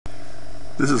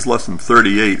This is lesson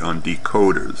 38 on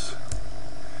decoders.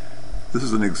 This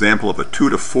is an example of a 2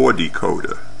 to 4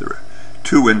 decoder. There are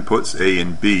 2 inputs, A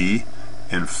and B,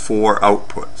 and 4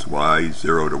 outputs,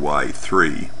 Y0 to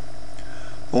Y3.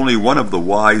 Only one of the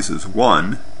Y's is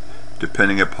 1,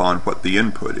 depending upon what the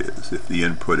input is. If the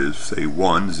input is, say,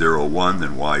 1, 0, 1,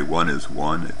 then Y1 is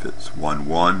 1. If it's 1,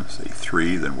 1, say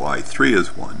 3, then Y3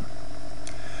 is 1.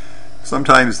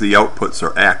 Sometimes the outputs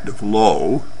are active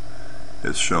low,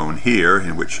 as shown here,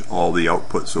 in which all the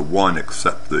outputs are 1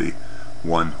 except the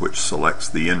one which selects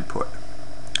the input.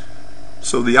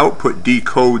 So the output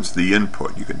decodes the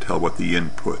input. You can tell what the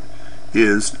input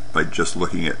is by just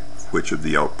looking at which of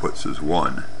the outputs is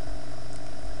 1.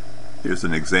 Here's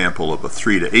an example of a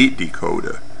 3 to 8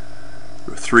 decoder.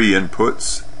 There are 3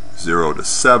 inputs, 0 to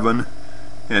 7,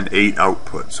 and 8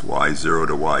 outputs, Y0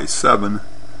 to Y7.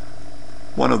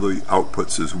 One of the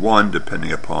outputs is 1,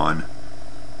 depending upon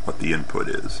what the input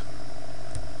is.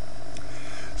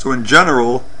 So in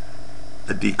general,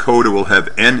 a decoder will have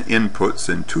n inputs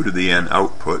and 2 to the n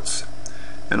outputs,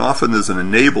 and often there's an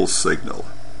enable signal.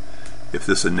 If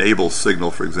this enable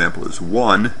signal, for example, is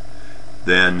 1,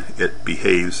 then it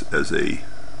behaves as a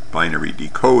binary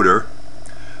decoder.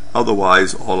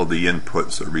 Otherwise, all of the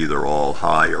inputs are either all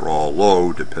high or all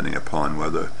low, depending upon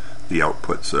whether the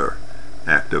outputs are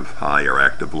active high or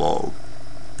active low.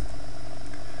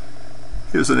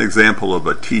 Here's an example of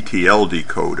a TTL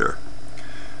decoder.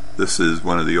 This is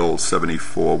one of the old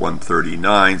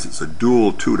 74139s. It's a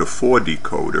dual 2 to 4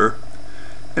 decoder,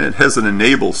 and it has an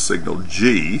enable signal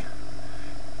G.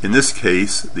 In this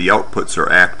case, the outputs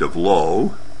are active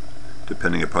low,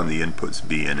 depending upon the inputs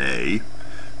B and A,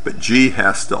 but G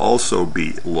has to also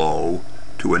be low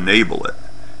to enable it.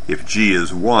 If G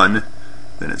is 1,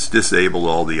 then it's disabled,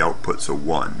 all the outputs are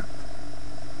 1.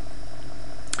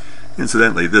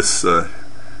 Incidentally, this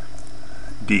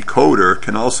decoder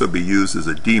can also be used as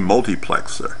a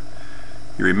demultiplexer.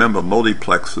 You remember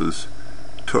multiplexers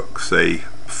took, say,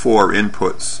 4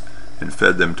 inputs and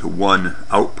fed them to 1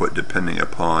 output depending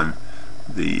upon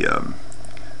the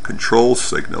control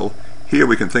signal. Here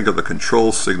we can think of the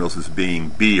control signals as being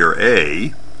B or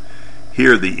A.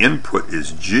 Here the input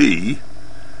is G,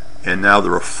 and now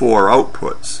there are 4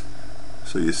 outputs.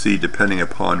 So you see, depending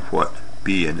upon what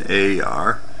B and A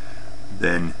are,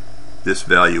 then this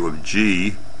value of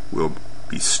G will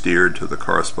be steered to the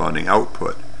corresponding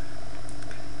output.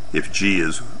 If G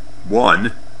is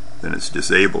 1, then it's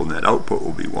disabled and that output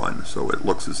will be 1, so it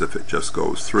looks as if it just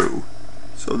goes through.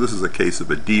 So this is a case of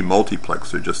a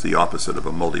demultiplexer, just the opposite of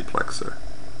a multiplexer.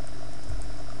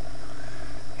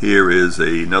 Here is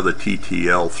another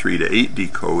TTL 3 to 8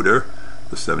 decoder,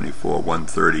 the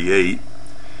 74138.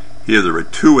 Here there are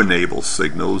 2 enable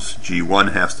signals.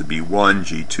 G1 has to be 1,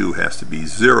 G2 has to be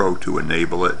 0 to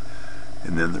enable it,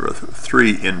 and then there are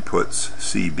 3 inputs,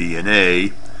 C, B, and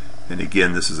A, and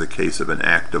again this is a case of an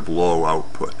active low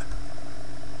output.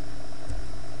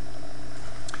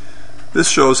 This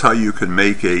shows how you can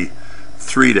make a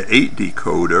 3 to 8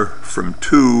 decoder from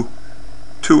 2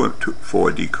 to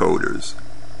 4 decoders.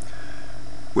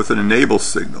 With an enable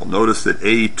signal, notice that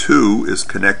A2 is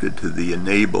connected to the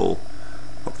enable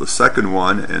of the second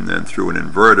one, and then through an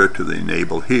inverter to the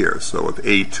enable here. So if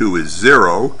A2 is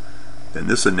 0, then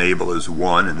this enable is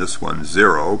 1 and this one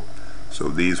 0. So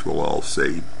these will all,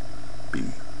 say, be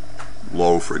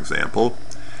low, for example.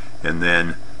 And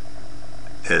then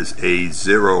as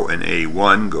A0 and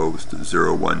A1 goes to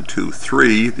 0, 1, 2,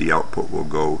 3, the output will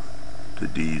go to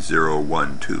D0,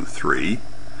 1, 2, 3.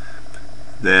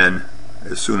 Then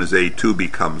as soon as A2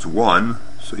 becomes 1,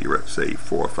 so you're at, say,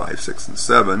 4, 5, 6, and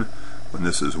 7, when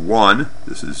this is 1,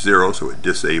 this is 0, so it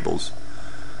disables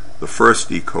the first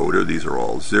decoder. These are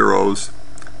all zeros.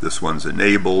 This one's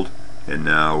enabled, and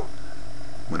now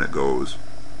when it goes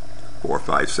 4,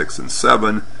 5, 6, and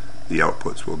 7, the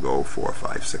outputs will go 4,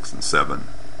 5, 6, and 7.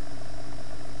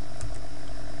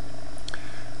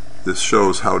 This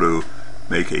shows how to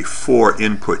make a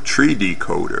 4-input tree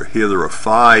decoder. Here there are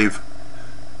 5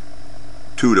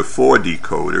 2 to 4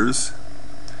 decoders,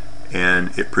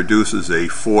 and it produces a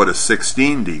 4 to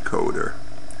 16 decoder.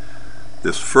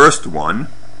 This first one,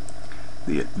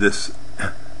 this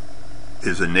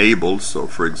is enabled, so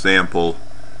for example,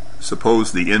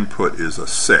 suppose the input is a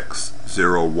 6,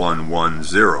 0, 1, 1,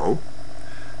 0.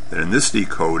 Then in this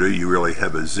decoder you really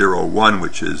have a 0, 1,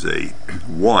 which is a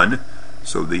 1,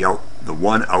 so the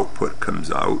 1 output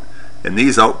comes out, and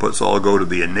these outputs all go to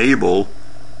the enable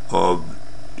of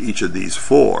each of these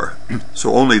 4.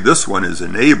 So only this one is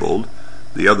enabled,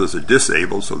 the others are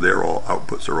disabled, so their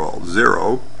outputs are all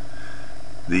 0.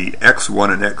 The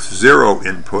X1 and X0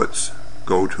 inputs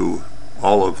go to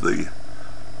all of the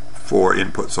 4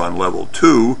 inputs on level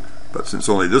 2, but since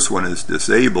only this one is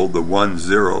disabled, the 1,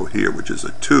 0 here, which is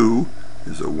a 2,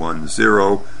 is a 1,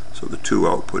 0, so the 2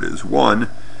 output is 1,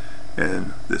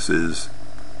 and this is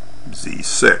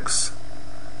Z6.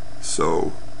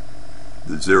 So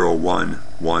the 0, 1,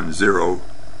 1, 0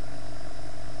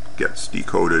 gets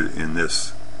decoded in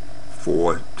this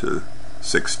 4 to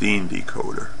 16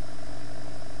 decoder.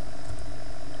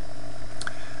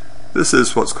 This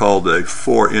is what's called a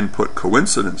 4-input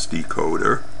coincidence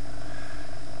decoder.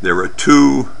 There are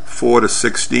two 4 to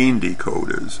 16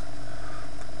 decoders.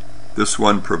 This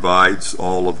one provides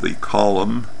all of the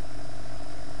column.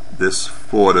 This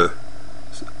 4 to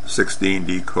 16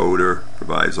 decoder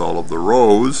provides all of the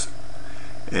rows,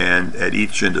 and at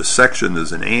each intersection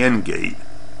there's an AND gate.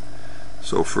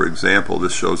 So for example,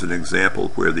 this shows an example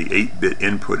where the 8-bit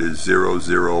input is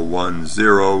 0010,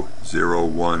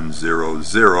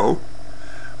 0100,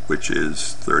 which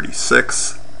is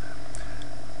 36.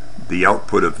 The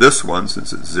output of this one,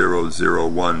 since it's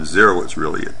 0010, it's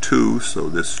really a 2, so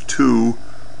this 2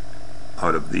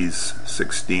 out of these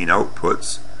 16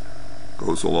 outputs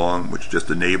goes along, which just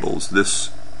enables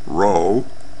this row,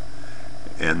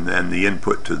 and then the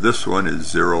input to this one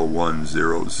is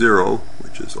 0100,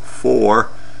 which is a 4,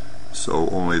 so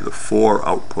only the 4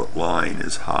 output line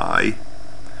is high,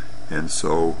 and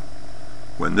so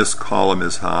when this column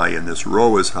is high and this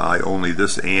row is high, only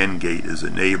this AND gate is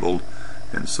enabled,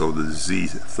 and so the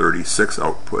Z36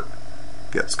 output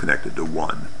gets connected to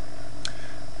 1.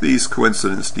 These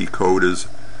coincidence decoders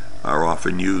are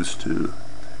often used to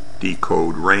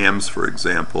decode RAMs, for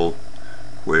example,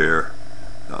 where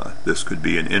this could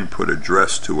be an input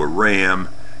address to a RAM,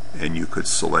 and you could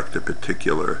select a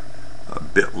particular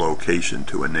bit location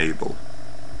to enable.